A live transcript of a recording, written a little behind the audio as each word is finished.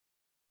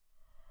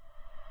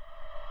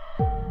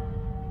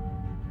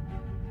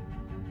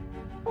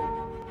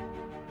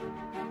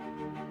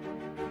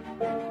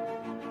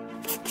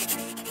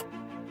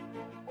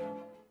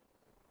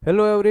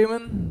Hello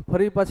everyone,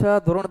 ફરી પાછા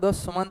ધોરણ 10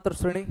 સમાંતર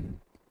શ્રેણી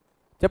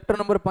ચેપ્ટર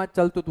નંબર 5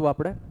 ચાલતું હતું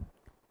આપણે.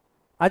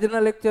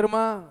 આજના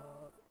લેક્ચરમાં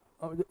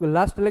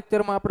લાસ્ટ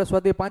લેક્ચરમાં આપણે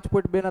સ્વાધ્યાય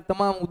 5.2 ના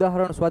તમામ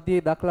ઉદાહરણ,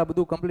 સ્વાધ્યાય, દાખલા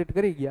બધું કમ્પ્લીટ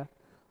કરી ગયા.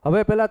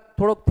 હવે પહેલા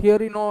થોડોક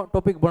થિયરીનો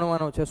ટોપિક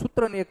ભણવાનો છે.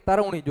 સૂત્રની એક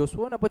તારવણી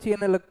જોશું અને પછી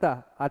એને લગતા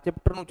આ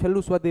ચેપ્ટરનું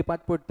છેલ્લું સ્વાધ્યાય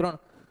 5.3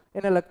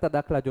 એને લગતા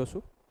દાખલા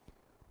જોશું.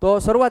 તો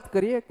શરૂઆત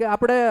કરીએ કે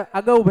આપણે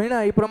અગાઉ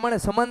ભણ્યા એ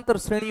પ્રમાણે સમાંતર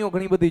શ્રેણીઓ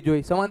ઘણી બધી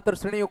જોઈ. સમાંતર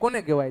શ્રેણીઓ કોને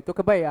કહેવાય? તો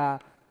કે ભાઈ આ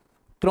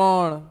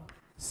 3,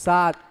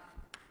 7,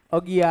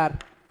 11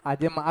 આ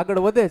જેમાં આગળ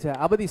વધે છે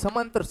આ બધી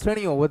સમાંતર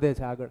શ્રેણીઓ વધે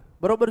છે આગળ,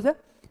 બરોબર છે.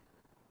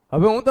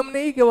 હવે હું તમને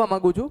એ કહેવા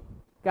માંગુ છું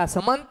કે આ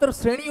સમાંતર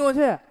શ્રેણીઓ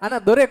છે આના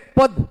દરેક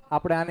પદ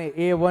આપણે આને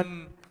A1,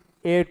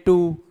 A2,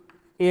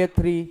 A3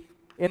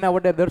 એના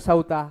વડે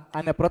દર્શાવતા,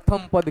 આને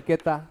પ્રથમ પદ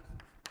કહેતા.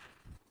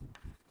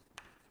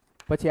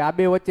 પછી આ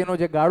બે વચ્ચેનો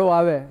જે ગાળો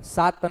આવે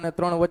 7 અને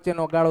 3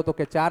 વચ્ચેનો ગાળો તો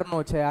કે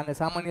 4નો છે, આને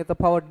સામાન્ય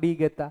તફાવત D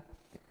કહેતા.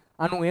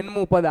 આનું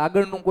nમું પદ,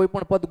 આગળનું કોઈ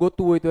પણ પદ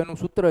ગોતવું હોય તો એનું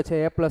સૂત્ર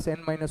છે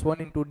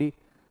A+n-1 × D.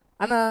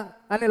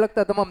 આને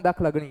લગતા તમામ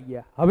દાખલા ગણી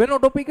ગયા. હવેનો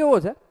ટોપિક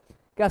એવો છે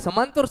કે આ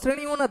સમાંતર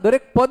શ્રેણીઓના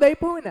દરેક પદ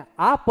આપ્યો હોય ને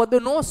આ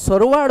પદનો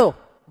સરવાળો,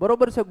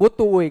 બરોબર છે,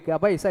 ગોતવું હોય કે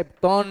ભાઈ સાહેબ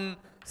 3,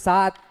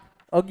 7,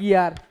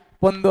 11,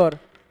 15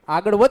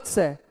 આગળ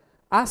વધશે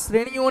આ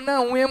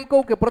શ્રેણીઓના, હું એમ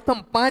કહું કે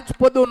પ્રથમ 5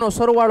 પદોનો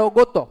સરવાળો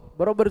ગોતો,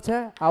 બરોબર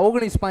છે. આ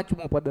 19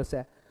 પાંચમું પદ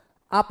હશે.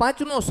 આ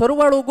 5નો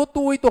સરવાળો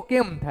ગોતવું હોય તો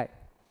કેમ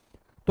થાય?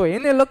 તો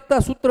એને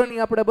લગતા સૂત્રની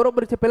આપણે,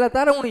 બરોબર છે, પહેલા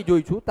તારવણી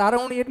જોઈશું.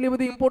 તારવણી એટલી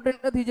બધી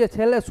ઇમ્પોર્ટન્ટ નથી, જે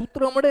છેલ્લે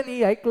સૂત્ર મળે ને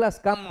એ હાઈ ક્લાસ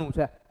કામનું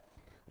છે.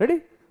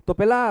 રેડી? તો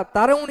પહેલા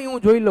તારવણી હું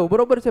જોઈ લઉં,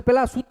 બરોબર છે.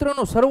 પહેલા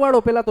સૂત્રનો સરવાળો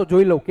પહેલા તો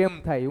જોઈ લઉં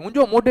કેમ થાય. હું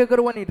જો મોઢે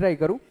કરવાની ટ્રાય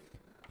કરું,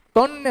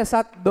 3 ને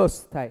 7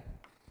 10 થાય,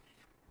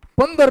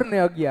 15 ને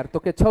 11 તો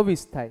કે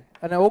 26 થાય,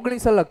 અને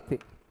 19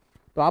 અલગથી.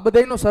 તો આ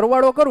બધાનો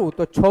સરવાળો કરું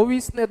તો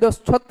 26 ને 10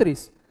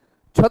 36,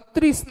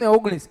 36 ને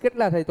 19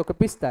 કેટલા થાય? તો કે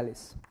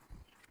 45.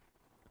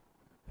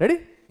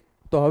 રેડી?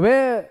 તો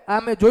હવે આ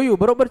મેં જોયું,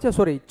 બરોબર છે,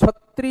 સોરી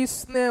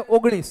 36 ને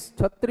 19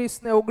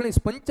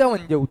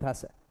 55 જેવું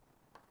થશે.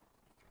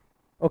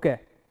 ઓકે,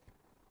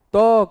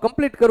 તો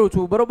કમ્પ્લીટ કરું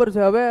છું, બરોબર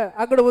છે. હવે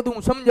આગળ વધુ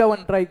હું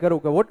સમજાવવાનું ટ્રાય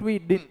કરું કે વોટ વી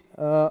ડીન,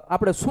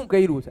 આપણે શું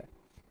કર્યું છે.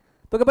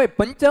 તો કે ભાઈ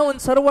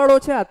 55 સરવાળો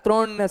છે આ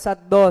 3 ને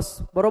 7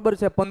 10, બરોબર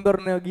છે,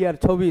 15 ને 11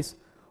 26,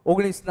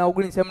 19 ના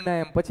 19 એમના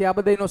એમ. પછી આ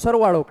બધાનો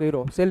સરવાળો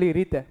કર્યો સહેલી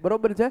રીતે,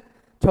 બરોબર છે.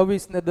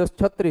 26 ને 10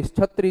 36,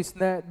 36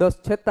 ને 10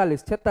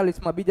 46, 46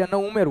 માં બીજા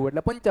 9 ઉમેરવું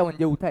એટલે 55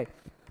 જેવું થાય.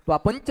 તો આ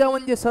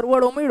 55 જે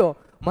સરવાળો મળ્યો,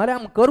 મારે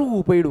આમ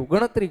કરવું પડ્યું,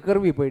 ગણતરી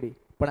કરવી પડી.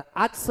 પણ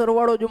આ જ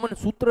સરવાળો જો મને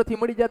સૂત્રથી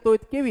મળી જતો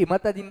હોય તો કેવી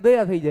માતાજીની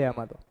દયા થઈ જાય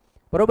આમાં તો,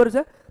 બરોબર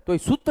છે. તો એ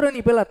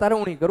સૂત્રની પહેલા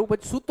તારવણી કરું,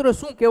 પછી સૂત્ર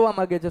શું કહેવા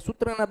માંગે છે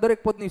સૂત્રના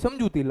દરેક પદની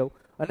સમજૂતી લઉં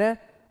અને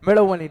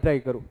મેળવવાની ટ્રાય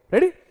કરું.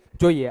 રેડી?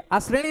 જોઈએ.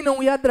 આ શ્રેણીને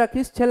હું યાદ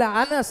રાખીશ. છેલ્લે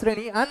આના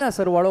શ્રેણી, આના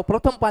સરવાળો,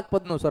 પ્રથમ 5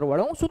 પદનો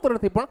સરવાળો હું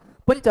સૂત્રથી પણ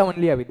 55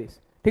 લઈ આવી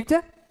દઈશ. ઠીક છે?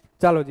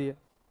 ચાલો જઈએ.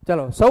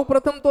 ચાલો, સૌ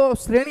પ્રથમ તો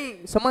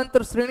શ્રેણી,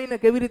 સમાંતર શ્રેણીને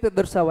કેવી રીતે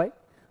દર્શાવાય?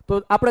 તો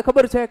આપણે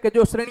ખબર છે કે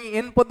જો શ્રેણી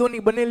n પદોની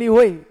બનેલી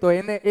હોય તો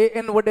એને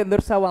an વડે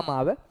દર્શાવવામાં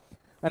આવે.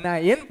 અને આ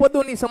n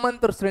પદોની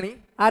સમાંતર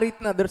શ્રેણી આ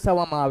રીતના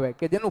દર્શાવવામાં આવે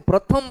કે જેનું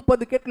પ્રથમ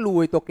પદ કેટલું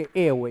હોય? તો કે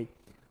a હોય.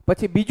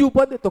 પછી બીજું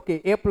પદ તો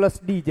કે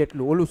a+d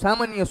જેટલું. ઓલું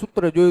સામાન્ય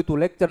સૂત્ર જોયું હતું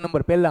લેક્ચર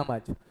નંબર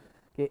પહેલામાં જ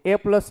કે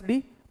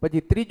a+d.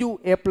 પછી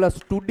ત્રીજું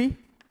a+2d,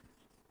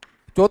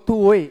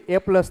 ચોથું હોય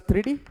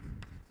a+3d.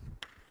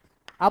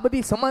 આ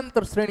બધી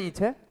સમાંતર શ્રેણી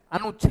છે.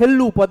 આનું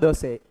છેલ્લું પદ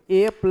હશે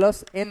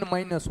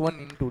a+n-1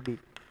 × d.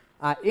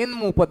 આ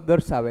nમું પદ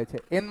દર્શાવે છે.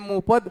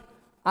 nમું પદ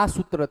આ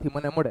સૂત્રથી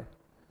મને મળે.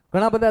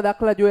 ઘણા બધા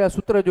દાખલા જોયા,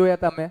 સૂત્ર જોયા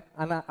હતા મેં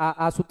આના,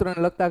 આ સૂત્રને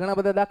લગતા ઘણા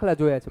બધા દાખલા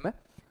જોયા છે મેં.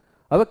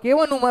 હવે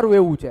કહેવાનું મારું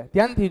એવું છે,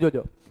 ધ્યાનથી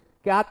જોજો,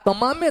 કે આ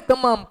તમામે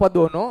તમામ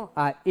પદોનો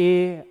આ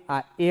a+d,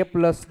 આ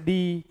a+2d,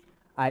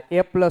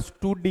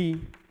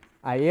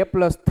 આ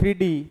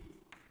a+3d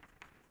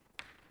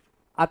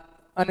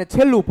અને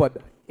છેલ્લું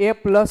પદ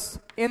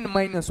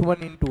a+n-1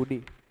 ×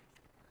 d,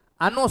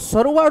 આનો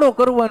સરવાળો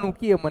કરવાનું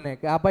કહે મને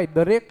કે આ ભાઈ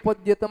દરેક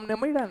પદ જે તમને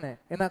મળ્યા ને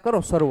એના કરો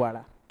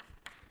સરવાળા.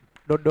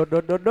 Dot dot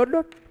dot dot dot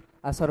dot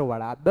આ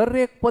સરવાળા, આ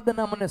દરેક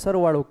પદના મને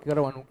સરવાળો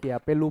કરવાનું કહે. આ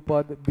પહેલું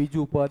પદ,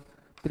 બીજું પદ,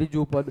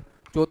 ત્રીજું પદ,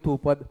 ચોથું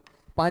પદ,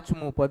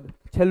 પાંચમું પદ,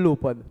 છેલ્લું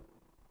પદ,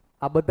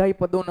 આ બધાય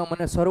પદોનો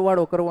મને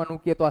સરવાળો કરવાનું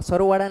કહે. તો આ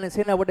સરવાળાને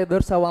શેના વડે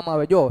દર્શાવવામાં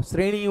આવે? જો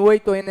શ્રેણી હોય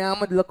તો એને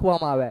આમ જ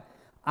લખવામાં આવે,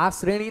 આ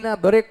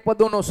શ્રેણીના દરેક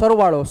પદોનો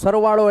સરવાળો.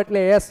 સરવાળો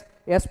એટલે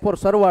S ફોર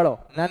સરવાળો,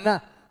 ના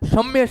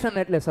સમેશન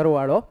એટલે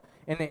સરવાળો.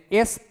 એને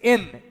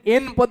SN,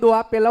 n પદો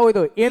આપેલા હોય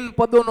તો n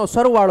પદોનો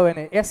સરવાળો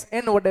એને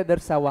SN વડે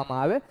દર્શાવવામાં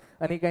આવે.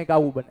 અને કંઈક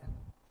આવું બને.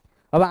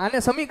 હવે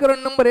આને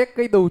સમીકરણ નંબર 1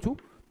 કહી દઉં છું.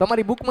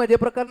 તમારી બુકમાં જે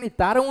પ્રકારની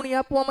તારવણી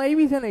આપવામાં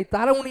આવી છે ને એ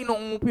તારવણીનો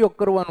હું ઉપયોગ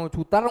કરવાનો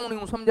છું. તારવણી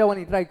હું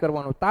સમજાવવાની ટ્રાય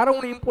કરવાનો.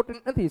 તારવણી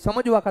ઇમ્પોર્ટન્ટ નથી,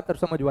 સમજવા ખાતર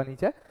સમજવાની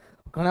છે.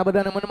 ઘણા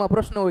બધાના મનમાં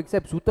પ્રશ્ન હોય કે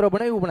સાહેબ સૂત્ર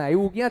બનાવ્યું પણ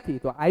આવ્યું ક્યાંથી?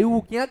 તો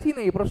આવ્યું ક્યાંથી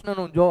ને એ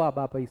પ્રશ્નનો જવાબ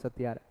આપીશ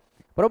અત્યારે,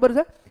 બરોબર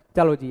છે.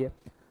 ચાલો જઈએ.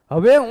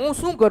 હવે હું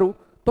શું કરું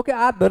તો કે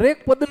આ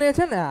દરેક પદને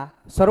છે ને આ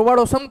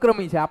સરવાળો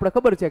સમક્રમી છે. આપણે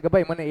ખબર છે કે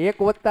ભાઈ મને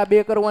 1 +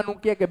 2 કરવાનું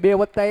કે 2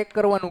 + 1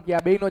 કરવાનું કે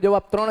આ બેયનો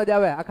જવાબ 3 જ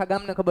આવે, આખા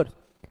ગામને ખબર છે.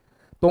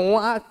 તો હું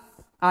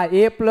આ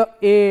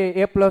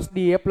a plus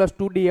D, a plus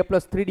 2d, a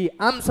plus 3d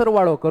આમ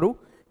સરવાળો કરું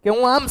કે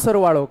હું આમ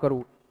સરવાળો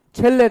કરું,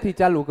 છેલ્લેથી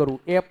ચાલુ કરું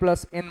a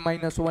plus n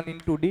minus 1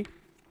 into D,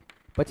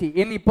 પછી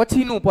એની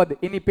પછીનું પદ,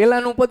 એની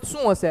પહેલાનું પદ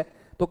શું હશે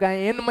તો કે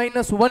અહીંયા n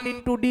માઇનસ 1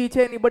 ઇન્ટુ ડી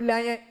છે, એની બદલે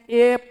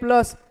અહીંયા a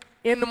plus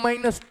n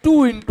minus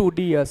 2 into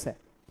D હશે.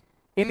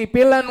 એની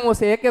પહેલાનું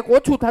હશે, એક એક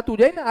ઓછું થતું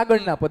જાય ને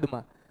આગળના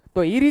પદમાં,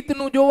 તો એ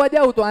રીતનું જોવા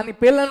જાવ તો આની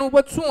પહેલાનું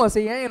પદ શું હશે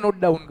અહીંયા નોટ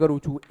ડાઉન કરું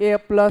છું, a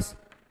plus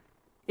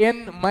n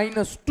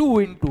minus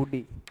 2 into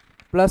D,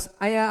 plus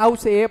અહીંયા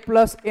આવશે a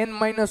plus n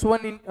minus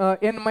 1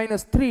 n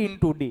minus 3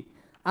 into D.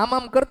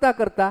 આમ કરતા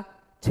કરતા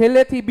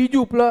છેલ્લેથી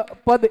બીજું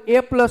પદ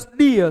a પ્લસ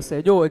ડી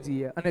હશે જો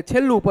હજી, અને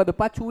છેલ્લું પદ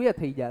પાછું એ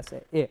થઈ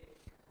જશે એ.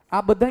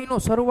 આ બધાયનો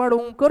સરવાળો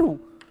હું કરું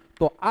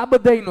તો આ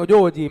બધાયનો જો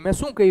હજી મેં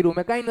શું કર્યું,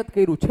 મેં કાંઈ નથી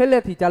કર્યું,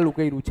 છેલ્લેથી ચાલુ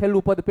કર્યું,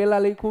 છેલ્લું પદ પહેલા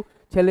લખ્યું,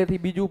 છેલ્લેથી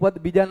બીજું પદ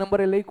બીજા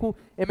નંબરે લખ્યું,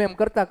 એમ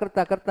કરતા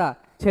કરતા કરતા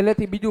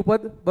છેલ્લેથી બીજું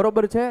પદ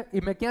બરોબર છે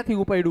એ મેં ક્યાંથી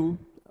ઉપાડ્યું,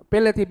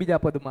 પહેલેથી બીજા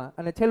પદમાં,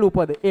 અને છેલ્લું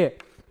પદ એ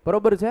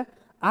બરોબર છે.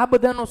 આ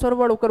બધાનો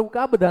સરવાળો કરવું કે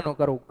આ બધાનો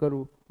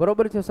કરું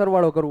બરોબર છે,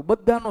 સરવાળો કરવું,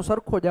 બધાનો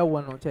સરખો જ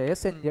આવવાનો છે,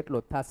 SN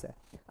જેટલો જ થશે.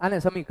 આને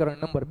સમીકરણ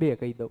નંબર 2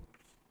 કહી દઉં.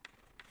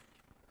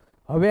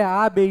 હવે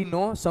આ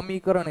બેયનો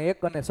સમીકરણ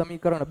 1 અને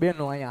સમીકરણ 2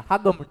 નો અહીંયા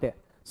હાગમટે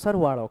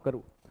સરવાળો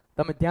કરું.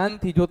 તમે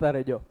ધ્યાનથી જોતા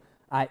રહેજો.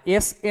 આ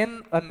SN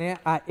અને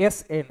આ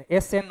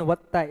SN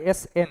વત્તા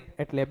SN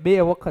એટલે 2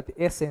 વખત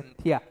SN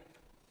થયા.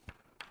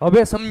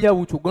 હવે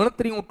સમજાવું છું,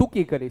 ગણતરી હું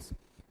ટૂંકી કરીશ.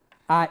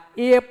 આ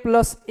a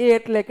પ્લસ a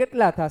એટલે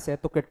કેટલા થશે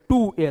તો કે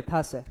 2a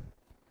થશે.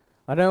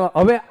 અને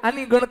હવે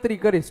આની ગણતરી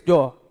કરીશ.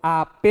 જો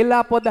આ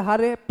પેલા પદ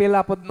હારે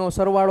પેલા પદનો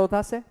સરવાળો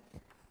થશે,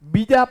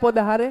 બીજા પદ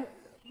હારે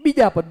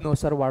બીજા પદનો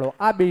સરવાળો,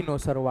 આ બેયનો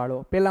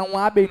સરવાળો. પેલા હું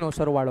આ બેયનો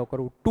સરવાળો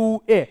કરું,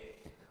 2a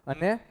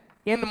અને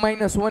n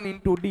માઇનસ 1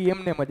 ઇન્ટુ ડી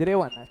એમને જ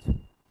રહેવાના છે.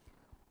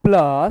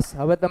 પ્લસ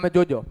હવે તમે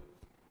જોજો,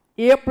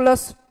 a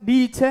પ્લસ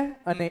ડી છે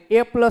અને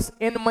a plus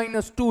n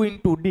minus 2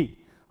 into D.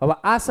 હવે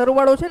આ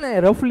સરવાળો છે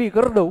ને રફલી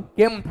કરી દઉં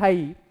કેમ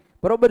થાય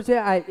બરોબર છે.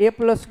 આ a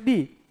પ્લસ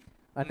ડી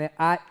અને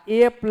આ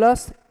a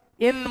plus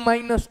n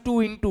minus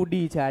 2 into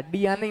D છે. આ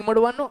ડી આને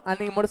મળવાનો,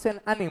 આને મળશે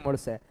ને આને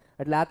મળશે,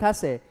 એટલે આ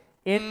થશે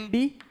nd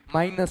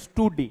માઇનસ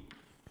 2d.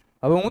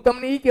 હવે હું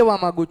તમને એ કહેવા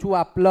માંગુ છું,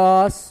 આ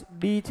પ્લસ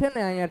ડી છે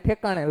ને અહીંયા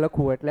ઠેકાણે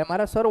લખવું એટલે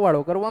મારા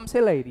સરવાળો કરવામાં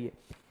સહેલાઈ રહે.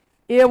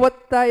 a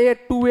વત્તા a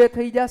 2a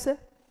થઈ જશે,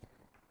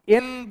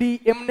 nd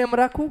એમને એમ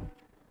રાખું,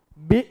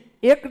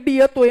 એક ડી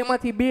હતો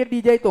એમાંથી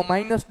 2d જાય તો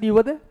માઇનસ ડી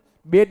વધે,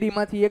 2d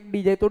માંથી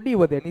 1d જાય તો ડી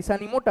વધે,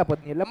 નિશાની મોટા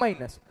પદની એટલે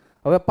માઇનસ.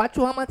 હવે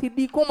પાછું આમાંથી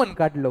ડી કોમન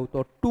કાઢી લઉં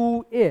તો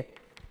 2a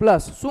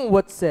પ્લસ શું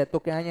વધશે તો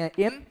કે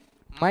અહીંયા n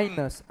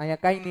માઇનસ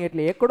અહીંયા કાંઈ નહીં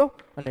એટલે એકડો,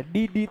 અને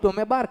ડી તો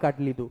મેં બહાર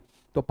કાઢી લીધું.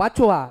 તો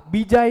પાછો આ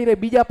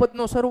બીજા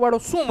પદનો સરવાળો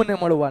શું મને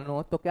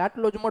મળવાનો તો કે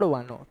આટલો જ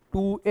મળવાનો,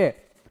 2a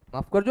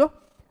માફ કરજો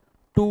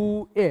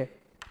 2a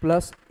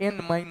plus n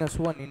minus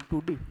 1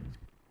 into D.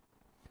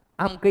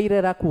 આમ કઈ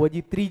રે રાખવું,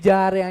 હજી ત્રીજા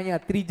હારે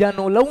અહીંયા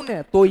ત્રીજાનો લઉં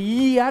ને તો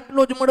ઈ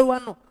આટલો જ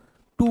મળવાનો,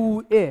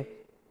 2a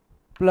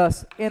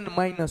plus n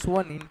minus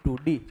 1 into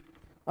D.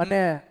 અને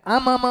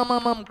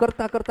આમ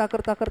કરતા કરતા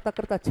કરતા કરતા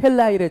કરતા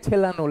છેલ્લા હારે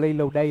છેલ્લાનો લઈ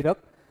લઉં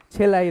ડાયરેક્ટ,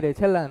 છેલ્લા હારે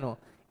છેલ્લાનો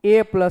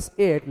a પ્લસ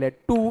a એટલે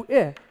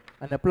 2a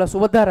અને પ્લસ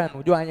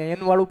વધારાનું, જો અહીંયા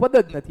n વાળું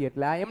પદ જ નથી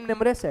એટલે આ એમને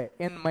રહેશે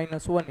n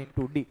માઇનસ 1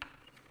 ઇન્ટુ ડી.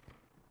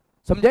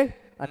 સમજાય?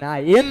 અને આ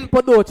n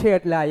પદો છે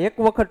એટલે આ એક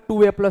વખત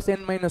 2a plus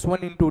n minus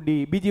 1 into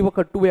D, બીજી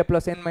વખત 2a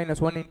plus n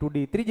minus 1 into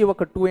D, ત્રીજી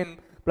વખત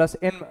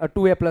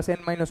 2a plus n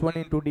minus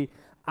 1 into D.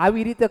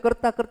 આવી રીતે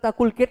કરતા કરતા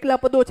કુલ કેટલા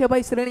પદો છે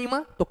ભાઈ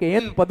શ્રેણીમાં તો કે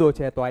n પદો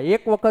છે. તો આ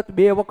એક વખત,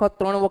 બે વખત,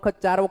 3 વખત,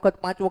 4 વખત,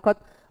 5 વખત,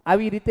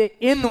 આવી રીતે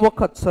n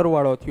વખત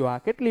સરવાળો થયો. આ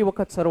કેટલી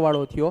વખત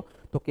સરવાળો થયો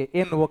તો કે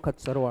n વખત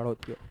સરવાળો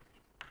થયો.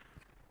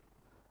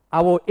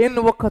 આવો n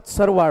વખત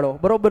સરવાળો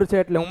બરોબર છે.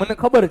 એટલે મને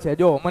ખબર છે,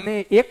 જો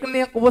મને એક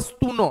ને એક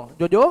વસ્તુનો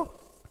જોજો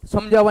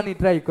સમજાવવાની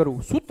ટ્રાય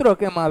કરું, સૂત્ર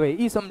કેમ આવે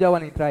એ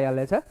સમજાવવાની ટ્રાય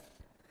હાલે છે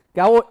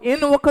કે આવો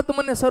n વખત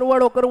મને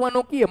સરવાળો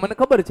કરવાનો કીએ, મને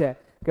ખબર છે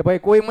કે ભાઈ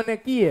કોઈ મને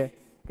કીએ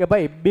કે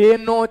ભાઈ 2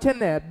 નો છે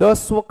ને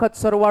 10 વખત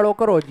સરવાળો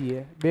કરો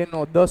જોઈએ, 2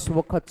 નો 10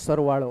 વખત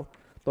સરવાળો,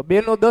 તો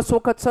 2 નો 10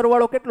 વખત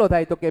સરવાળો કેટલો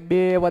થાય તો કે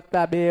 2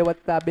 વત્તા 2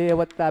 વત્તા 2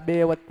 વત્તા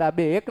 2 વત્તા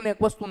 2, એક ને એક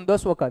વસ્તુને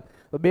 10 વખત,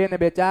 તો 2 ને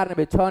 2 4 ને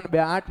 2 6 ને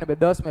 2 8 ને 2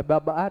 10 ને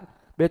 2 12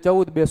 2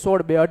 14 2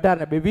 16 2 18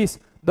 ને 2 20,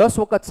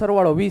 10 વખત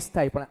સરવાળો 20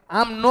 થાય. પણ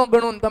આમ ન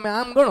ગણો ને તમે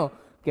આમ ગણો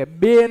કે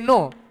 2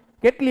 નો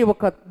કેટલી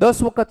વખત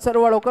 10 વખત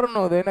સરવાળો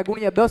કરવાનો તો એને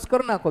ગુણ્યા 10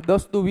 કરી નાખો,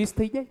 10 દુ 20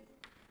 થઈ જાય.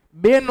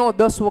 2 નો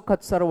 10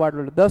 વખત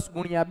સરવાળો 10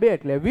 ગુણ્યા 2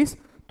 એટલે 20.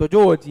 તો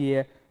જોવો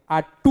છીએ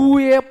આ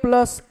 2a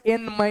plus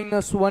n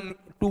minus 1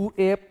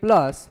 2a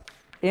plus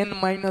n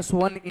minus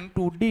 1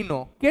 into D નો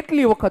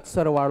કેટલી વખત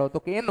સરવાળો તો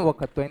કે n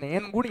વખત, તો એને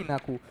n ગુણી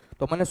નાખું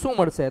તો મને શું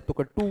મળશે તો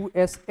કે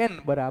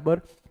 2sn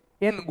બરાબર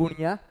n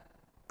ગુણ્યા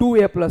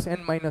 2a plus n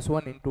minus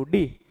 1 into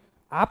D.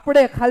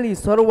 આપણે ખાલી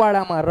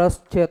સરવાળામાં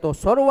રસ છે તો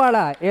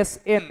સરવાળા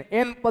SN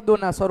n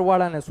પદોના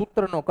સરવાળાને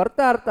સૂત્રનો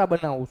કરતા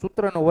બનાવું,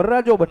 સૂત્રનો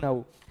વરરાજો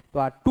બનાવું, તો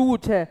આ 2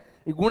 છે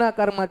એ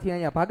ગુણાકારમાંથી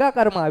અહીંયા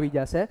ભાગાકારમાં આવી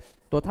જશે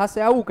તો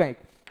થશે આવું કંઈક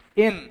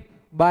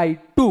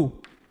n/2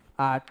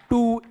 આ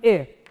 2a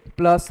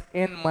plus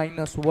n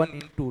minus 1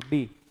 into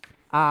D.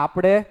 આ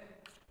આપણે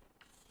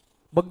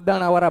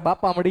બગદાણાવાળા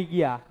બાપા મળી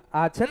ગયા.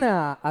 આ છે ને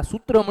આ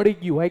સૂત્ર મળી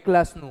ગયું હાઈ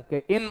ક્લાસનું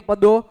કે n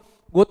પદો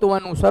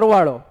ગોતવાનું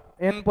સરવાળો,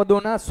 n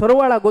પદોના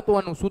સરવાળા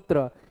ગોતવાનું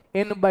સૂત્ર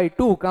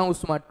n/2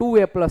 કૌંસમાં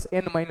 2a +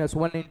 n -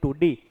 1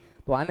 * d.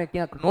 તો આને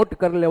ક્યાંક નોટ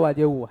કરી લેવા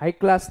જેવું. હાઈ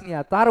ક્લાસની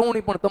આ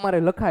તારવણી પણ તમારે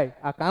લખાય,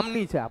 આ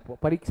કામની છે, આપો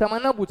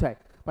પરીક્ષામાં ન પૂછાય,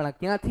 પણ આ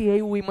ક્યાંથી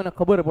આવ્યું એ મને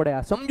ખબર પડે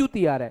આ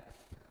સમજૂતી યારે.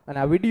 અને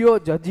આ વિડીયો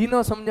જજી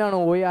ન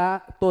સમજાણો હોય આ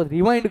તો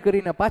રિવાઇન્ડ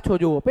કરીને પાછો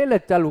જોવો, પહેલે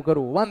જ ચાલુ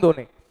કરવું, વાંધો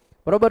નહીં,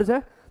 બરોબર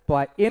છે. તો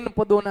આ n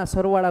પદોના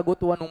સરવાળા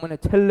ગોતવાનું મને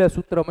છેલ્લે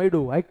સૂત્ર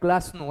મળ્યું હાઈ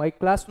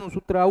ક્લાસનું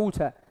સૂત્ર આવું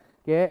છે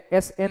કે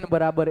Sn =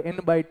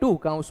 n/2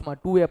 કૌંસમાં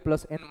 2a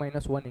 + n -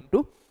 1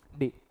 *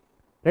 d.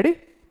 રેડી?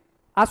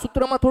 આ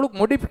સૂત્રમાં થોડુંક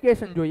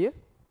મોડિફિકેશન જોઈએ.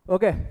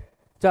 ઓકે,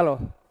 ચાલો.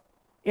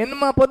 n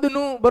માં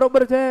પદનું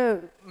બરોબર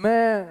છે,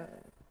 મેં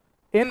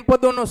n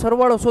પદોનો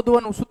સરવાળો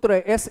શોધવાનું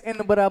સૂત્ર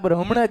Sn બરાબર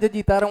હમણાં જ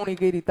હજી તારવણી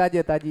કરી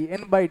તાજી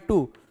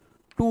n/2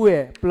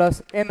 2a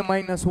 + n -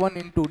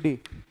 1 * d.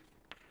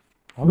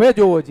 હવે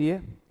જોવો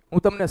છીએ, હું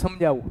તમને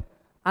સમજાવું.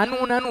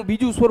 આનું નાનું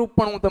બીજું સ્વરૂપ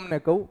પણ હું તમને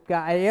કહું કે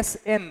આ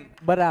Sn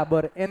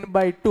બરાબર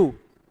n/2,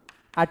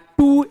 આ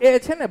 2a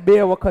છે ને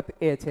 2 વખત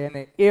a છે,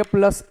 એને a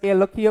 + a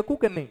લખી શકું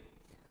કે નહીં,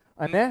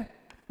 અને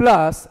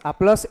પ્લસ આ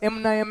પ્લસ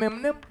m ના m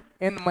ને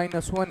n -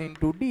 1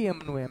 * d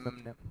એમનું m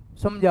ને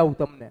સમજાવું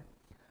તમને.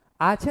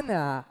 આ છે ને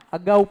આ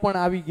અગાઉ પણ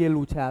આવી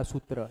ગયેલું છે આ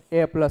સૂત્ર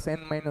a +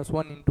 n -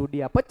 1 *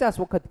 d. આ 50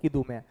 વખત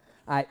કીધું મેં.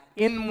 આ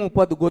n મું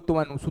પદ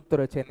ગોતવાનું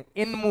સૂત્ર છે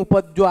ને n મું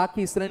પદ જો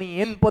આખી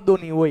શ્રેણી n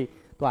પદોની હોય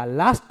તો આ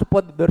લાસ્ટ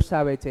પદ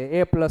દર્શાવે છે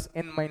a +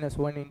 n -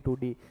 1 *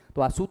 d.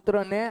 તો આ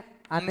સૂત્રને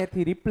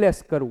આનેથી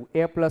રિપ્લેસ કરવું,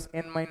 a +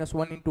 n -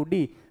 1 *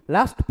 d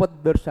લાસ્ટ પદ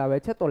દર્શાવે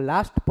છે, તો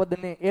લાસ્ટ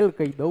પદને l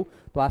કહી દઉં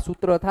તો આ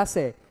સૂત્ર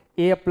થશે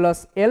a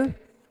 + l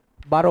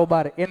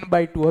બારોબાર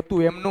n/2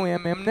 હતું એમનું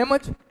એમનેમ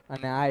જ,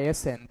 અને આ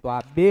Sn. તો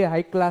આ બે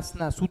હાઈ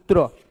ક્લાસના સૂત્ર,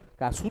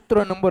 આ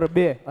સૂત્ર નંબર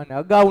 2 અને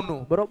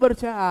અગાઉનું બરોબર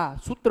છે આ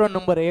સૂત્ર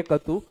નંબર 1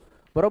 હતું,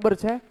 બરોબર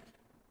છે.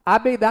 આ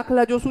બે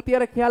દાખલા જોશું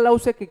ત્યારે ખ્યાલ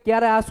આવશે કે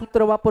ક્યારે આ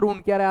સૂત્ર વાપરવું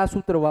ને ક્યારે આ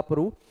સૂત્ર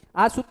વાપરવું.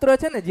 આ સૂત્ર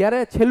છે ને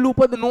જ્યારે છેલ્લું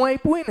પદ ન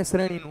આપ્યું હોય ને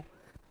શ્રેણીનું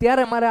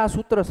ત્યારે મારે આ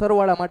સૂત્ર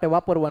સરવાળા માટે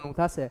વાપરવાનું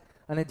થશે,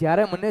 અને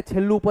જ્યારે મને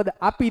છેલ્લું પદ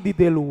આપી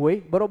દીધેલું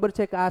હોય, બરોબર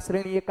છે, કે આ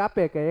શ્રેણી એક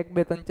આપે કે 1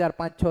 2 3 4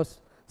 5 6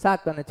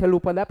 7 અને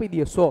છેલ્લું પદ આપી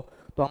દે 100,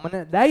 તો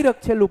મને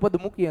ડાયરેક્ટ છેલ્લું પદ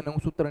મૂકી અને હું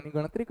સૂત્રની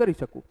ગણતરી કરી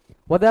શકું.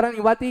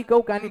 વધારાની વાત એ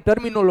કહું કે આની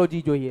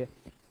ટર્મિનોલોજી જોઈએ.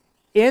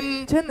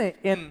 n છે ને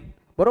n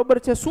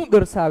બરોબર છે, શું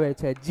દર્શાવે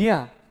છે,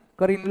 જ્યાં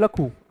કરીને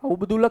લખું આવું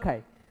બધું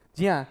લખાય,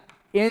 જ્યાં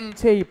n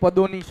છે એ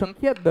પદોની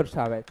સંખ્યા જ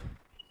દર્શાવે છે,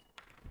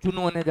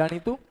 જૂનું અને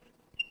જાણીતું.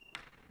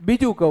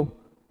 બીજું કહું,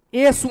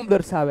 એ શું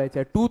દર્શાવે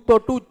છે, 2 તો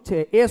 2 જ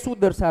છે, એ શું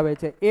દર્શાવે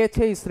છે, એ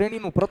છે એ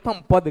શ્રેણીનું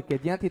પ્રથમ પદ કે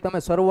જ્યાંથી તમે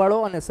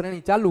સરવાળો અને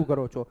શ્રેણી ચાલુ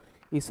કરો છો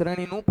એ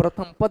શ્રેણીનું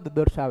પ્રથમ પદ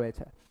દર્શાવે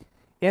છે.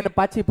 n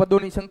પાછી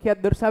પદોની સંખ્યા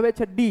જ દર્શાવે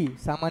છે. d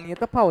સામાન્ય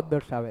તફાવત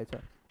દર્શાવે છે.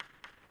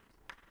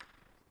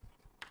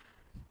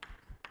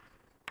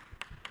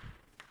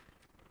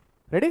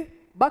 રેડી?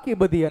 બાકી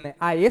બધી, અને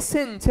આ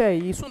Sn છે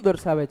એ શું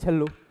દર્શાવે,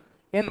 છેલ્લું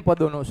n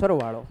પદોનો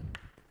સરવાળો,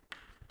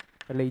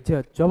 એટલે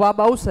જે જવાબ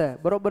આવશે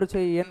બરોબર છે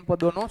એ n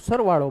પદોનો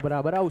સરવાળો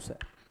બરાબર આવશે.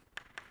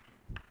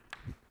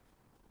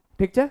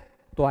 ઠીક છે?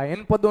 તો આ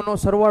n પદોનો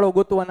સરવાળો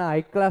ગોતવાના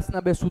હાઈ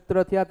ક્લાસના બે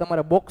સૂત્ર થયા.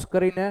 તમારે બોક્સ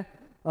કરીને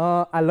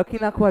આ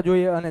લખી નાખવા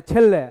જોઈએ, અને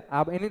છેલ્લે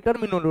આ એની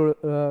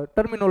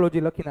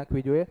ટર્મિનોલોજી લખી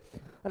નાખવી જોઈએ.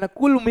 અને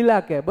કુલ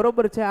મિલાકે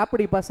બરોબર છે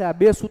આપણી પાસે આ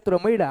બે સૂત્ર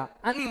મળ્યા,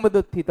 આની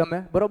મદદથી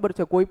તમે બરોબર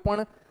છે કોઈ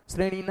પણ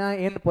શ્રેણીના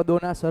n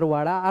પદોના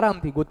સરવાળા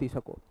આરામથી ગોતી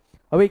શકો.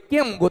 હવે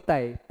કેમ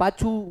ગોતાય,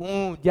 પાછું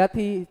હું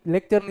જ્યાંથી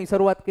લેક્ચરની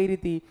શરૂઆત કરી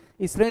હતી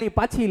એ શ્રેણી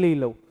પાછી લઈ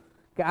લઉં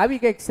કે આવી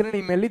કંઈક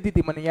શ્રેણી મેં લીધી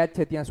હતી, મને યાદ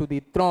છે ત્યાં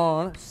સુધી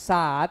 3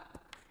 7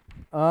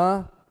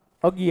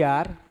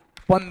 11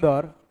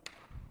 15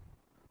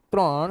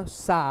 3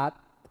 7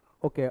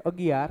 ઓકે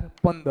 11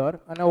 15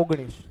 અને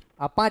 19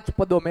 આ 5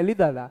 પદો મેં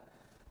લીધા હતા.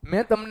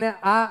 મેં તમને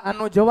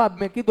આનો જવાબ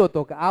મેં કીધો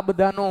હતો કે આ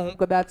બધાનો હું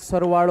કદાચ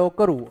સરવાળો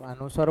કરું,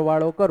 આનો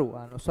સરવાળો કરું,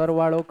 આનો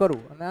સરવાળો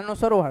કરું અને આનો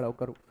સરવાળો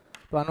કરું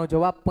તો આનો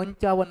જવાબ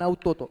 55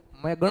 આવતો હતો.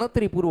 મેં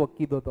ગણતરીપૂર્વક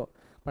કીધો હતો,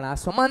 પણ આ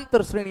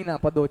સમાંતર શ્રેણીના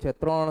પદો છે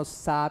 3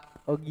 7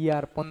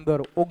 11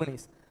 15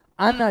 19,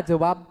 આના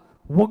જવાબ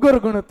વગર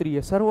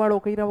ગણતરીએ સરવાળો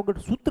કર્યા વગર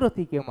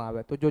સૂત્રથી કેમ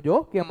આવે, તો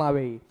જોજો કેમ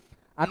આવે એ.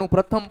 આનું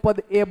પ્રથમ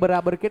પદ a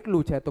બરાબર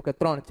કેટલું છે, તો કે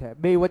 3 છે.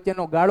 બે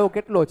વચ્ચેનો ગાળો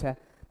કેટલો છે,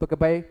 તો કે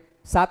ભાઈ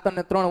 7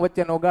 અને 3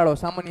 વચ્ચેનો ગાળો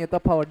સામાન્ય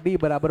તફાવત d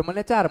બરાબર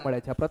મને 4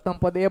 મળે છે. પ્રથમ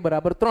પદ a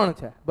બરાબર 3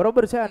 છે,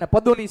 બરોબર છે, અને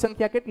પદોની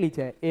સંખ્યા કેટલી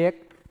છે, 1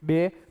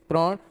 2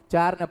 3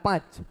 4 ને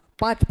 5,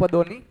 5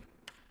 પદોની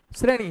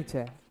શ્રેણી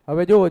છે.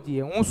 હવે જોવો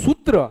જોઈએ, હું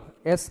સૂત્ર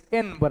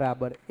Sn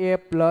બરાબર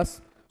n/2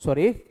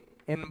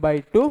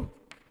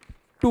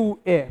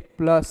 2a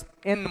 +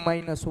 n -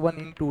 1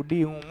 *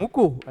 d હું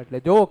મૂકું એટલે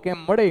જોવો કેમ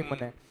મળે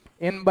મને.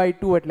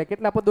 n/2 એટલે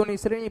કેટલા પદોની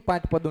શ્રેણી,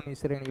 5 પદોની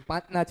શ્રેણી,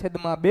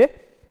 5/2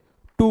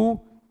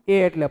 2a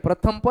એટલે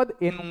પ્રથમ પદ,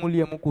 એનું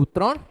મૂલ્ય મૂકું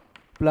 3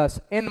 +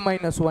 n -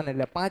 1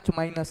 એટલે 5 -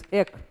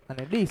 1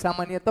 અને d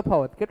સામાન્ય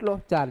તફાવત કેટલો,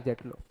 4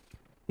 જેટલો.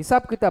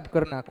 હિસાબ કિતાબ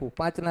કરી નાખું,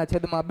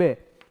 5/2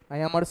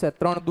 અહીંયા મળશે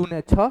 3 × 2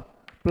 = 6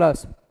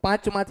 પ્લસ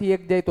 5 માંથી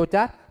 1 જાય તો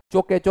 4,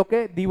 ચોકે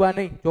ચોકે દીવા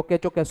નહીં, ચોકે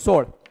ચોકે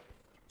 16,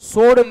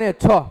 16 ને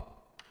 6,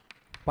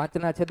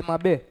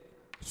 5/2,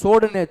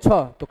 16 ને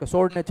 6, તો કે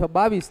 16 ને 6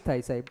 22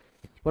 થાય સાહેબ,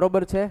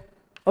 બરોબર છે.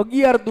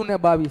 11 દુ ને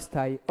 22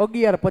 થાય,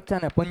 11 50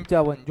 ને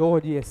 55. જોવો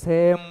જોઈએ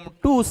same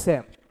to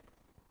same.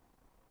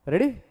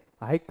 Ready?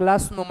 High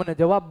ક્લાસનો મને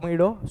જવાબ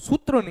મળ્યો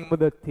સૂત્રની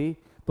મદદથી.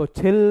 તો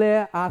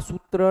છેલ્લે આ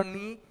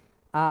સૂત્રની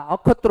આ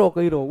અખતરો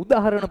કર્યો,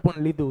 ઉદાહરણ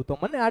પણ લીધું, તો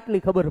મને આટલી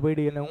ખબર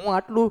પડી અને હું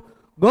આટલું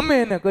ગમે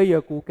એને કહી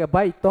શકું કે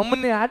ભાઈ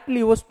તમને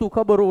આટલી વસ્તુ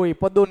ખબર હોય,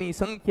 પદોની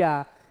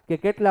સંખ્યા કે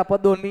કેટલા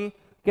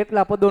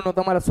પદોનો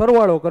તમારે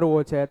સરવાળો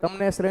કરવો છે,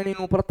 તમને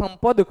શ્રેણીનું પ્રથમ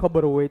પદ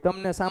ખબર હોય,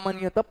 તમને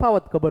સામાન્ય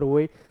તફાવત ખબર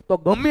હોય, તો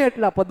ગમે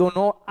એટલા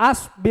પદોનો આ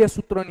બે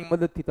સૂત્રની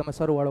મદદથી તમે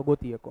સરવાળો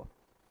ગોતી શકો.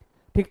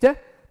 ઠીક છે?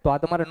 તો આ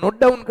તમારે નોટ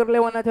ડાઉન કરી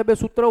લેવાના છે બે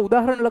સૂત્ર,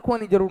 ઉદાહરણ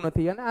લખવાની જરૂર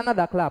નથી અને આના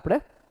દાખલા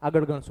આપણે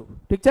આગળ ગણશું.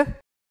 ઠીક છે?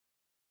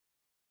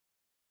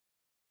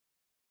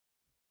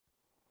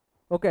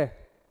 ઓકે,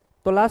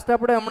 તો લાસ્ટ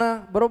આપણે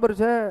હમણાં બરોબર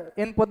છે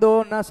n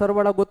પદોના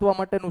સરવાળા ગોતવા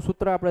માટેનું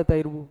સૂત્ર આપણે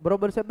તૈયાર,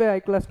 બરોબર છે, બે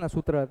હાઈ ક્લાસના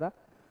સૂત્ર હતા.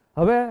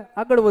 હવે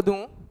આગળ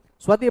વધું,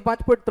 સ્વાધ્યાય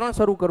 5.3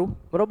 શરૂ કરું,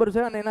 બરોબર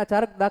છે, અને એના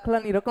 4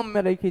 દાખલાની રકમ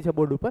મેં લખી છે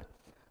બોર્ડ ઉપર.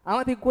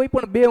 આમાંથી કોઈ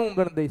પણ બે હું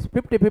ગણ દઈશ,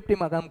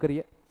 50-50 કામ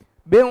કરીએ.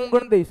 બે હું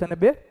ગણ દઈશ અને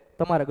બે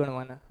તમારે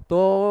ગણવાના.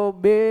 તો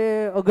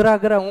બે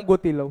અઘરા હું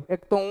ગોતી લઉં,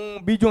 એક તો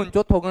હું બીજો ને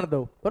ચોથો ગણ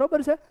દઉં,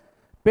 બરોબર છે,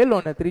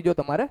 પહેલો ને ત્રીજો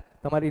તમારે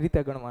તમારી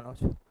રીતે ગણવાનો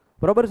છે,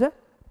 બરોબર છે.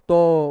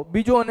 તો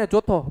બીજો અને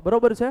ચોથો,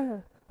 બરોબર છે,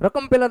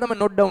 રકમ પહેલા તમે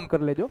નોટ ડાઉન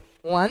કરી લેજો.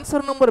 હું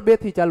આન્સર નંબર 2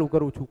 થી ચાલુ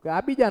કરું છું કે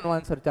આ બીજાનો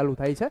આન્સર ચાલુ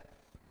થાય છે.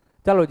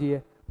 ચાલો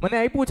જોઈએ, મને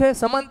આપ્યું છે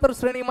સમાંતર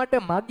શ્રેણી માટે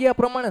માગ્યા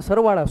પ્રમાણે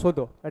સરવાળા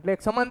શોધો. એટલે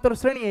એક સમાંતર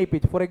શ્રેણી આપી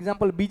છે, ફોર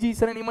એક્ઝામ્પલ બીજી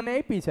શ્રેણી મને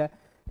આપી છે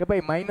કે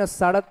ભાઈ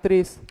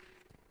 -37,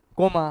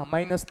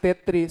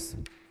 -33,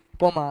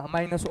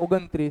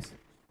 -29.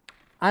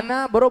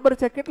 આના બરોબર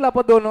છે કેટલા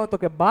પદોનો? તો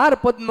કે 12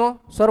 પદનો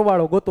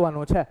સરવાળો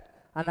ગોતવાનો છે.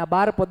 આના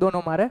 12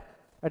 પદોનો મારે,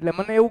 એટલે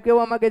મને એવું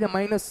કહેવા માંગે છે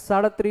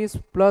 -37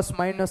 +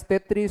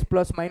 -33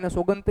 +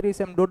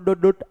 -29 એમ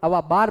ડોટ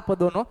આવા 12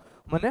 પદોનો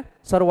મને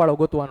સરવાળો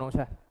ગોતવાનો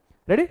છે.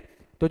 રેડી?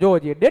 તો જોવો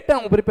જોઈએ, ડેટા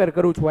હું પ્રિપેર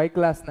કરું છું હાઈ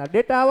ક્લાસના.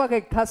 ડેટા આવા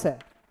કંઈક થશે,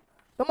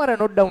 તમારે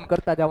નોટ ડાઉન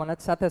કરતા જવાના,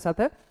 સાથે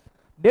સાથે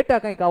ડેટા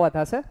કંઈક આવા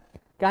થશે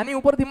કે આની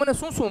ઉપરથી મને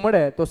શું શું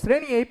મળે. તો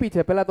શ્રેણી આપી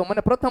છે, પહેલા તો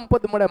મને પ્રથમ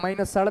પદ મળે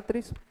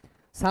 -37,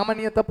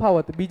 સામાન્ય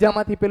તફાવત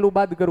બીજામાંથી પેલું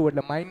બાદ કરવું,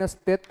 એટલે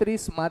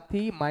 -33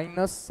 માંથી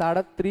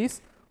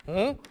 -37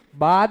 હું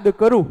બાદ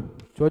કરું.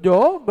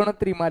 જોજો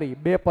ગણતરી મારી,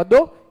 બે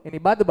પદો એની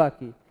બાદ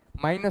બાકી,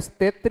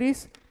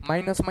 -33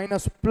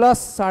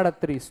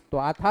 --+37, તો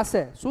આ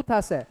થશે શું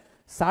થશે?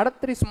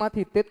 37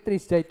 માંથી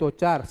 33 જાય તો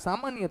 4,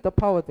 સામાન્ય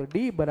તફાવત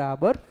d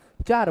બરાબર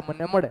 4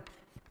 મને મળે.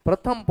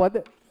 પ્રથમ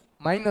પદ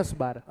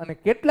 -12, અને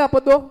કેટલા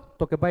પદો?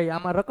 તો કે ભાઈ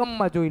આમાં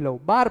રકમમાં જોઈ લઉં,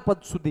 12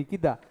 પદ સુધી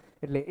કીધા,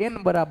 એટલે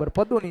n બરાબર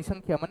પદોની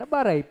સંખ્યા મને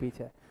 12 આપી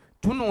છે.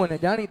 જૂનું અને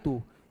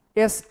જાણીતું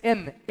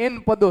Sn,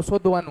 n પદો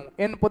શોધવાનું,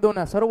 n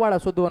પદોના સરવાળા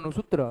શોધવાનું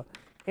સૂત્ર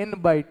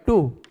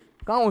n/2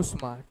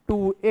 કૌંસમાં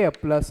 2a +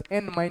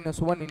 n - 1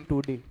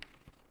 × d.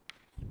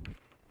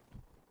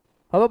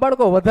 હવે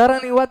બાળકો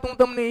વધારાની વાત હું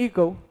તમને એ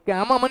કહું કે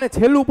આમાં મને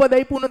છેલ્લું પદ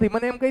આપ્યું નથી.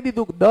 મને એમ કહી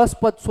દીધું કે 10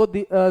 પદ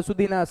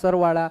સુધીના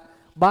સરવાળા,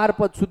 12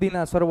 પદ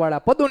સુધીના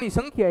સરવાળા, પદોની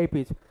સંખ્યા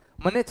આપી છે.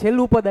 મને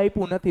છેલ્લું પદ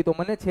આપ્યું નથી. તો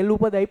મને છેલ્લું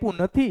પદ આપ્યું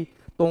નથી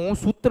તો હું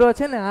સૂત્ર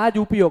છે ને આ જ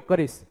ઉપયોગ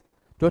કરીશ.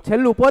 જો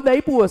છેલ્લું પદ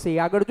આપ્યું હશે,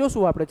 આગળ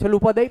જોશું આપણે, છેલ્લું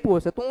પદ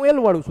આપ્યું હશે તો હું એલ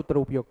વાળું સૂત્ર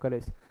ઉપયોગ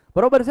કરીશ.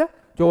 બરોબર છે?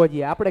 જોવો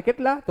જોઈએ આપણે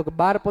કેટલા, તો કે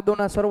 12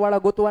 પદોના સરવાળા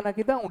ગોતવાના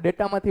કીધા. હું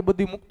ડેટામાંથી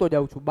બધી મૂકતો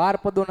જાઉં છું. 12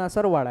 પદોના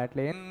સરવાળા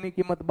એટલે n ની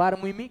કિંમત 12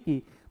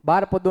 મૂકી,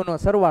 12 પદોનો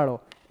સરવાળો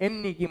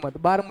n ની કિંમત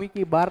 12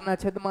 મૂકી,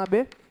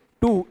 12/2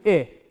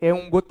 2a એ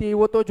હું ગોતી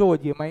આવ્યો તો જોવો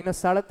જોઈએ,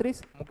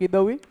 -37 મૂકી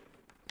દઉં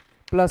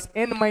પ્લસ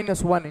n - 1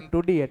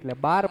 × d, એટલે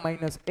 12 -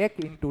 1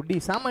 × d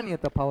સામાન્ય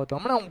તફાવત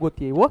હમણાં હું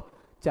ગોતી આવ્યો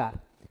 4.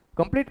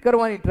 કમ્પ્લીટ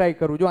કરવાની ટ્રાય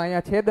કરું. જો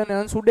અહીંયા છેદ અને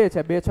અંશ ઉડે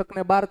છે, 2 છક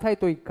ને 12 થાય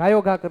તો એ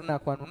ઘાયો ઘા કરી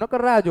નાખવાનું,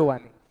 નકર રાહ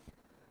જોવાની.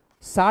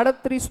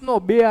 37 નો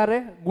 2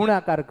 આરે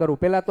ગુણાકાર કરું,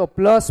 પેલા તો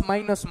પ્લસ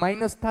માઇનસ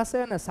માઇનસ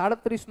થશે અને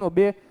 37 નો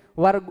 2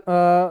 વાર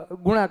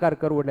ગુણાકાર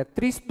કરવું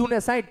એટલે 30 દુ ને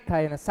 60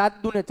 થાય અને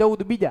 7 દુ ને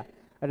 14 બીજા,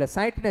 એટલે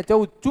 60 ને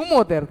 14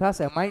 74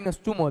 થશે,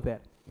 -74.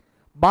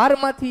 12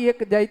 માંથી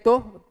 1 જાય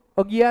તો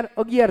 11,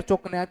 11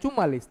 ચોક ને આ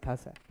 44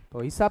 થશે. તો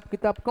હિસાબ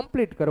કિતાબ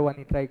કમ્પ્લીટ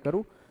કરવાની ટ્રાય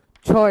કરું.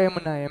 6 એમ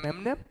ના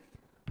એમને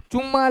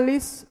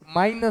 44 -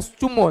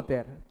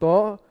 74,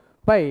 તો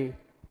ભાઈ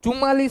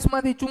 44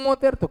 માંથી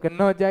 74 તો કે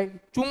ન જાય,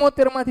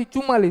 74 માંથી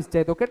 44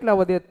 જાય તો કેટલા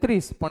વધે?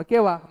 30, પણ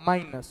કેવા?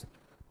 માઇનસ.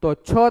 તો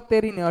 6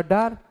 તેરી ને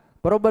 18,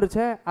 બરોબર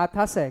છે, આ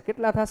થશે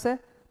કેટલા થશે?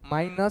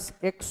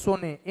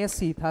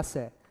 -180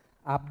 થશે.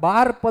 આ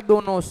 12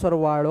 પદોનો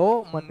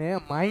સરવાળો મને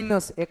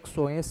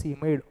 -180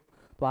 મળ્યો.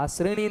 તો આ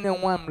શ્રેણીને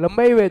હું આમ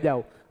લંબાવી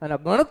જાઉં અને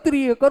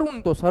ગણતરી કરું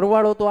ને તો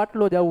સરવાળો તો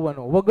આટલો જ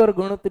આવવાનો, વગર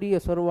ગણતરીએ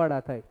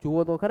સરવાળા થાય.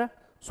 જુઓ તો ખરા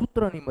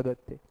સૂત્રની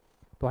મદદથી.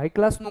 તો હાઈ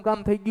ક્લાસનું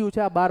કામ થઈ ગયું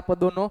છે. આ 12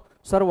 પદોનો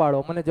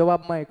સરવાળો મને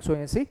જવાબમાં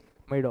 180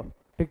 મળ્યો.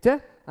 ઠીક છે?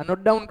 આ નોટ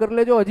ડાઉન કરી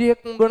લેજો. હજી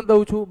એક હું ગણ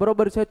દઉં છું,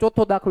 બરોબર છે.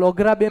 ચોથો દાખલો,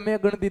 અઘરા બે મેં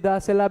ગણ દીધા,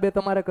 છેલ્લા બે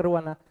તમારે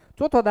કરવાના.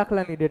 ચોથો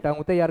દાખલાની ડેટા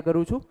હું તૈયાર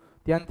કરું છું,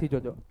 ધ્યાનથી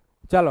જોજો.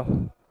 ચાલો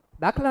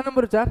દાખલા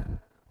નંબર 4.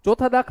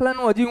 ચોથા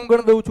દાખલાનો હજી હું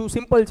ગણ દઉં છું,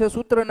 સિમ્પલ છે,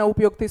 સૂત્રના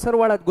ઉપયોગથી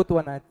સરવાળા જ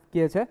ગોતવાના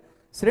કહે છે.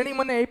 શ્રેણી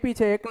મને આપી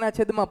છે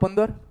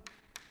 1/15,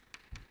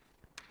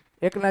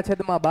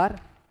 1/12,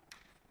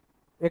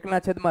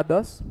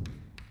 1/10.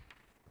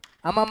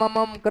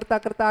 આમ કરતા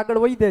કરતા આગળ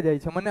વધે જાય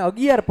છે. મને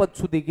 11 પદ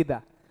સુધી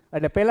કીધા,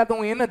 એટલે પહેલા તો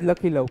હું n જ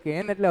લખી લઉં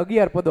કે n એટલે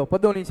 11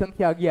 પદોની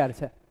સંખ્યા 11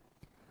 છે.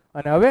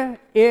 અને હવે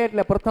a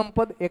એટલે પ્રથમ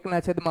પદ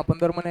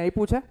 1/15 મને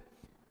આપ્યું છે.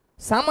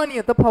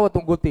 સામાન્ય તફાવત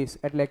હું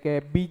ગોતીશ, એટલે કે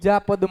બીજા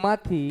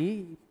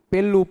પદમાંથી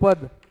પહેલું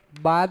પદ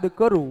બાદ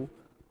કરું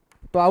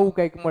તો આવું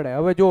કંઈક મળે.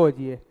 હવે જોવો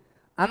જોઈએ,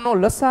 આનો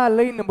લસા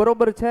લઈને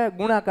બરોબર છે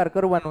ગુણાકાર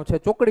કરવાનો છે.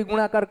 ચોકડી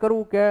ગુણાકાર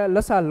કરવું કે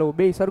લસા લઉં,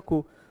 બે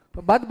સરખું,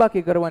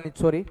 બાદબાકી કરવાની,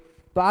 સોરી.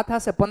 તો આ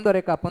થશે 15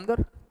 એકા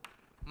 15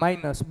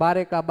 માઇનસ 12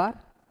 એકા 12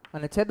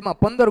 અને છેદમાં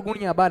 15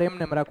 ગુણ્યા 12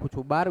 એમને રાખું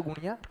છું, 12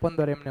 ગુણ્યા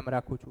 15 એમને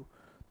રાખું છું.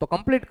 તો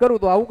કમ્પ્લીટ કરું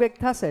તો આવું કંઈક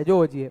થશે.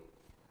 જોવો જોઈએ,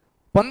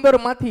 15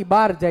 માંથી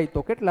 12 જાય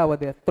તો કેટલા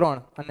વધે?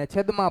 3 અને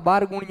છેદમાં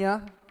 12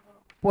 ગુણ્યા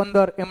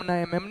 15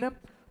 એમના એમને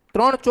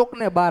 3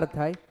 ચોકને 12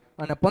 થાય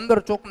અને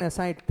 15 ચોકને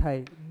 60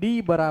 થાય.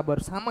 ડી બરાબર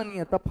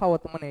સામાન્ય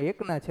તફાવત મને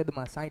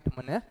 1/60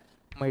 મને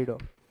મળ્યો.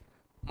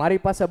 મારી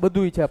પાસે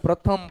બધુંય છે,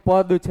 પ્રથમ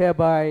પદ છે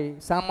ભાઈ,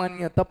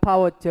 સામાન્ય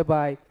તફાવત છે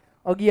ભાઈ,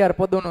 11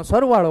 પદોનો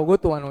સરવાળો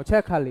ગોતવાનો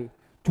છે. ખાલી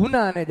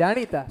જૂના અને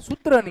જાણીતા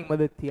સૂત્રની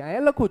મદદથી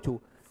અહીંયા લખું છું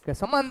કે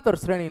સમાંતર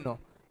શ્રેણીનો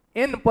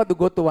n પદ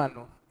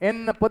ગોતવાનો,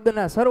 n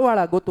પદના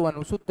સરવાળા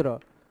ગોતવાનું સૂત્ર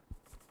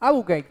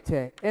આવું કંઈક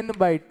છે.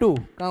 n/2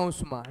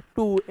 કૌંસમાં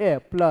 2a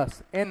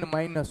plus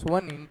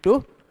n-1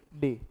 into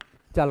d.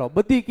 ચાલો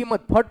બધી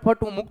કિંમત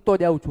ફટફટ હું મૂકતો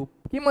જાઉં છું.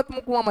 કિંમત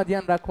મૂકવામાં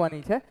ધ્યાન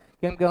રાખવાની છે,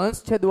 કેમ કે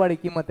અંશ છેદવાળી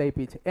કિંમત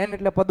આપી છે. n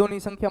એટલે પદોની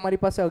સંખ્યા મારી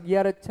પાસે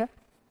 11 જ છે,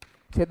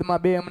 છેદમાં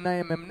 2 એમના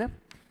એમને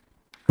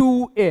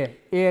 2a,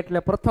 a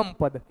એટલે પ્રથમ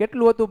પદ.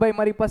 કેટલું હતું ભાઈ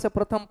મારી પાસે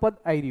પ્રથમ પદ?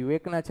 આવી રહ્યું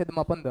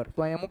 1/15.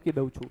 તો અહીંયા મૂકી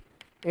દઉં છું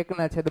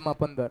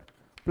 1/15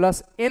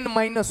 પ્લસ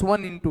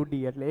n-1 ઇન્ટુ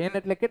d. એટલે n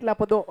એટલે કેટલા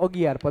પદો?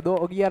 11 પદો.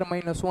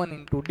 11-1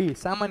 ઇન્ટુ d.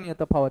 સામાન્ય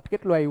તફાવત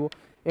કેટલો આવ્યો?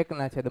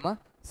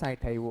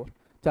 1/60 આવ્યો.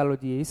 ચાલો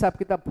જી હિસાબ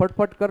કિતાબ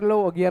ફટફટ કરી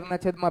લો.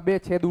 11/2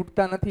 છેદ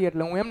ઉઠતા નથી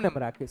એટલે હું એમને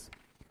રાખીશ.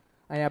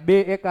 અહીંયા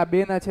 2 એકા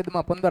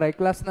 2/15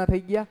 એકલાસના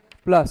થઈ ગયા,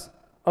 પ્લસ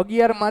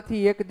 11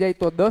 માંથી 1 જાય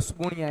તો 10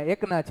 ગુણ્યા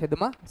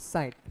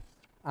 1/60.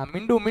 આ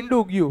મીંડું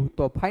ગયું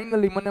તો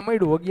ફાઇનલી મને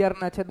મળ્યું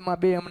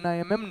 11/2 એમના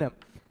એમને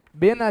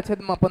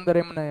 2/15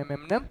 એમના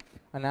એમને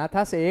અને આ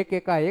થશે 1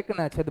 એકા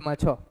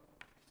 1/6.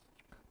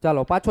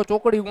 ચાલો પાછો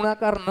ચોકડી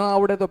ગુણાકાર ન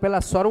આવડે તો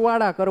પેલા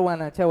સરવાળા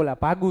કરવાના છે, ઓલા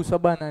ભાગુ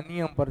સબાના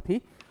નિયમ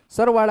પરથી.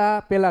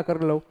 સરવાળા પેલા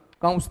કરી લઉં.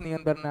 કૌંસની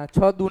અંદરના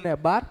 6 દુ ને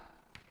 12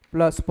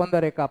 પ્લસ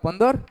 15 એકા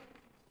 15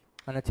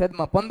 અને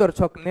છેદમાં 15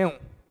 છક 90.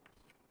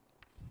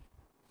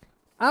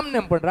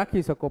 આમને પણ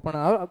રાખી શકો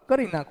પણ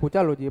કરી નાખું.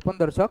 ચાલો જી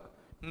 15 છક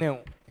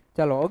 90.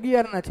 ચાલો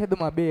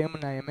 11/2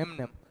 એમના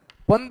એમને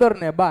 15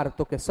 ને 12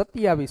 તો કે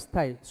 27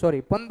 થાય.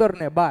 સોરી 15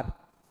 ને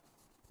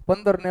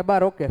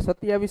 12 ઓકે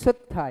 27 જ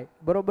થાય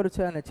બરોબર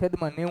છે. અને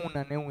છેદમાં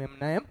 90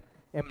 એમના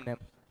એમને.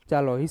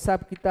 ચાલો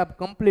હિસાબ કિતાબ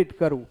કમ્પ્લીટ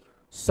કરું.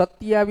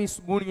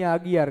 27 ગુણ્યા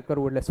 11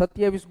 કરવું એટલે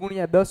 27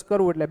 ગુણ્યા 10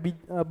 કરવું એટલે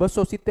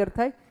 270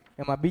 થાય.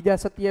 એમાં બીજા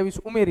 27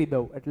 ઉમેરી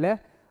દઉં એટલે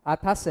આ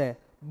થશે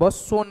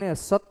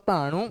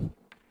 297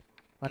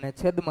 અને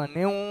છેદમાં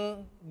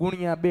 90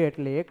 ગુણ્યા 2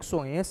 એટલે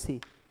 180.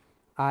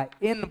 આ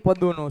n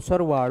પદોનો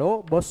સરવાળો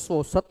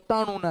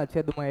 297 ના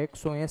છેદમાં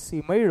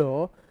 180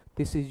 મળ્યો.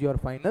 This is your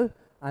final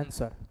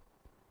answer.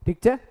 ઠીક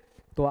છે,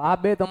 તો આ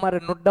બે તમારે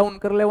નોટ ડાઉન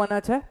કરી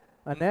લેવાના છે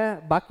અને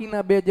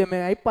બાકીના બે જે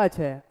મેં આપ્યા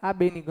છે આ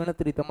બેની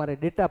ગણતરી તમારે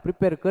ડેટા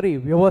પ્રિપેર કરી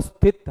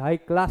વ્યવસ્થિત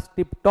હાઈ ક્લાસ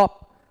ટીપ ટોપ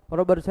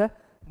બરોબર છે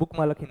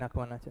બુકમાં લખી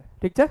નાખવાના છે.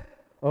 ઠીક છે,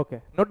 ઓકે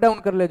નોટ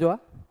ડાઉન કરી લેજો.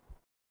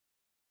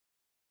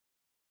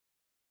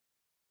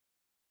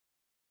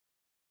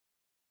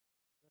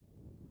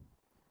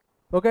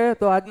 ઓકે,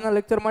 તો આજના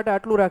લેક્ચર માટે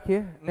આટલું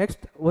રાખીએ.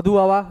 નેક્સ્ટ વધુ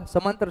આવા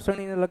સમાંતર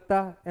શ્રેણીને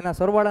લગતા એના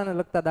સરવાળાને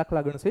લગતા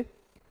દાખલા ગણશી.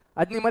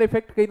 આજની મારી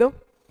ફેક્ટ કહી દઉં.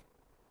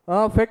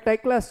 ફેક્ટ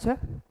હાઈ ક્લાસ છે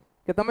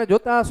કે તમે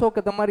જોતા હશો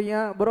કે તમારી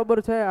અહીંયા બરોબર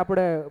છે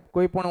આપણે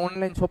કોઈ પણ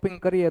ઓનલાઈન શોપિંગ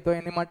કરીએ તો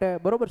એની માટે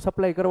બરોબર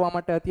સપ્લાય કરવા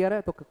માટે અત્યારે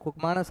તો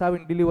માણસ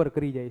આવીને ડિલિવર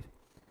કરી જાય છે.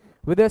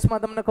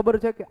 વિદેશમાં તમને ખબર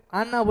છે કે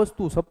આના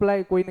વસ્તુ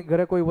સપ્લાય કોઈની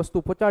ઘરે કોઈ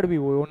વસ્તુ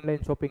પહોંચાડવી હોય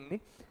ઓનલાઈન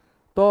શોપિંગની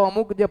તો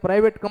અમુક જે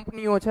પ્રાઇવેટ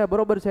કંપનીઓ છે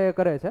બરોબર છે એ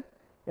કરે છે.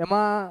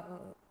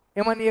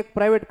 એમાંની એક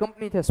પ્રાઇવેટ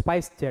કંપની છે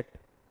સ્પાઇસ જેટ.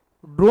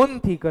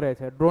 ડ્રોનથી કરે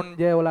છે. ડ્રોન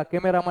જે ઓલા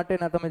કેમેરા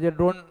માટેના તમે જે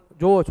ડ્રોન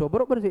જોવો છો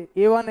બરોબર છે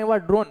એવા ને એવા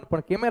ડ્રોન,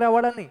 પણ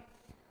કેમેરાવાળા નહીં,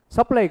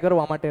 સપ્લાય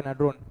કરવા માટેના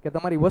ડ્રોન કે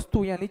તમારી વસ્તુ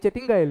અહીંયા નીચે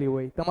ટીંગાયેલી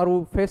હોય,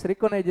 તમારું ફેસ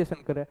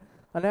રિકોગ્નાઇઝેશન કરે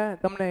અને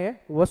તમને એ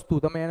વસ્તુ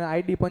તમે એને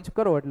આઈડી પંચ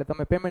કરો એટલે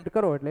તમે પેમેન્ટ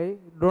કરો એટલે એ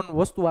ડ્રોન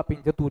વસ્તુ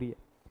આપીને જતું રહે.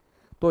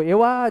 તો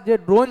એવા જે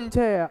ડ્રોન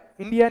છે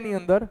ઇન્ડિયાની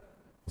અંદર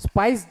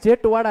સ્પાઇસ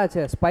જેટ વાળા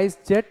છે. સ્પાઇસ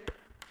જેટ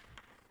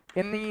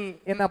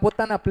એના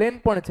પોતાના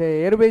પ્લેન પણ છે,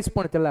 એરવેઝ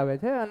પણ ચલાવે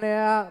છે અને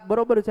આ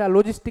બરોબર છે આ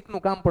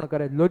લોજિસ્ટિકનું કામ પણ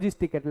કરે છે.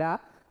 લોજિસ્ટિક એટલે આ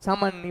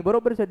સામાનની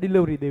બરોબર છે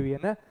ડિલિવરી દેવી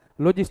અને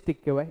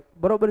લોજિસ્ટિક કહેવાય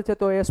બરોબર છે.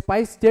 તો એ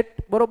સ્પાઇસ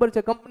જેટ બરોબર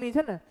છે કંપની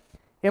છે ને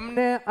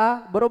એમને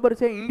આ બરોબર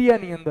છે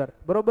ઇન્ડિયાની અંદર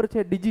બરોબર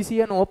છે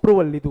ડીજીસીએનું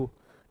અપ્રુવલ લીધું.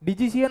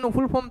 ડીજીસીએનું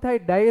ફૂલ ફોર્મ થાય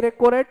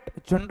directorate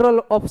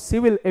general of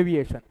civil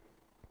aviation.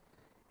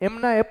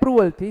 એમના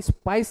એપ્રુવલથી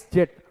spice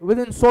jet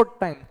within short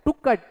time,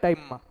 ટૂંકા જ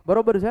ટાઈમમાં,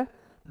 બરોબર છે,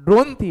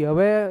 ડ્રોનથી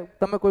હવે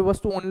તમે કોઈ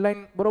વસ્તુ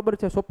ઓનલાઈન બરોબર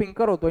છે શોપિંગ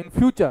કરો તો ઇન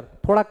ફ્યુચર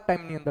થોડાક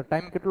ટાઈમની અંદર,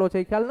 ટાઈમ કેટલો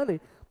છે એ ખ્યાલ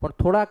નથી, પણ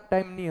થોડાક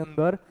ટાઈમની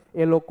અંદર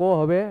એ લોકો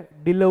હવે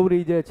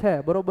ડિલિવરી જે છે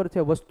બરોબર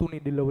છે વસ્તુની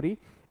delivery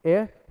A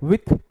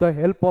with the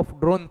help of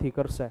ડ્રોનથી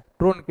કરશે.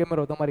 ડ્રોન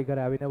કેમેરો તમારી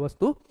ઘરે આવીને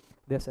વસ્તુ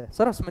દેશે.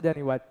 સરસ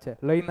મજાની વાત છે,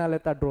 લઈ ના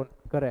લેતા ડ્રોન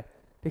ઘરે.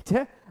 ઠીક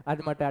છે, આજ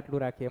માટે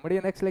આટલું રાખીએ,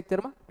 મળીએ નેક્સ્ટ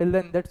લેક્ચરમાં. Till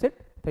then that's it,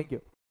 thank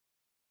you.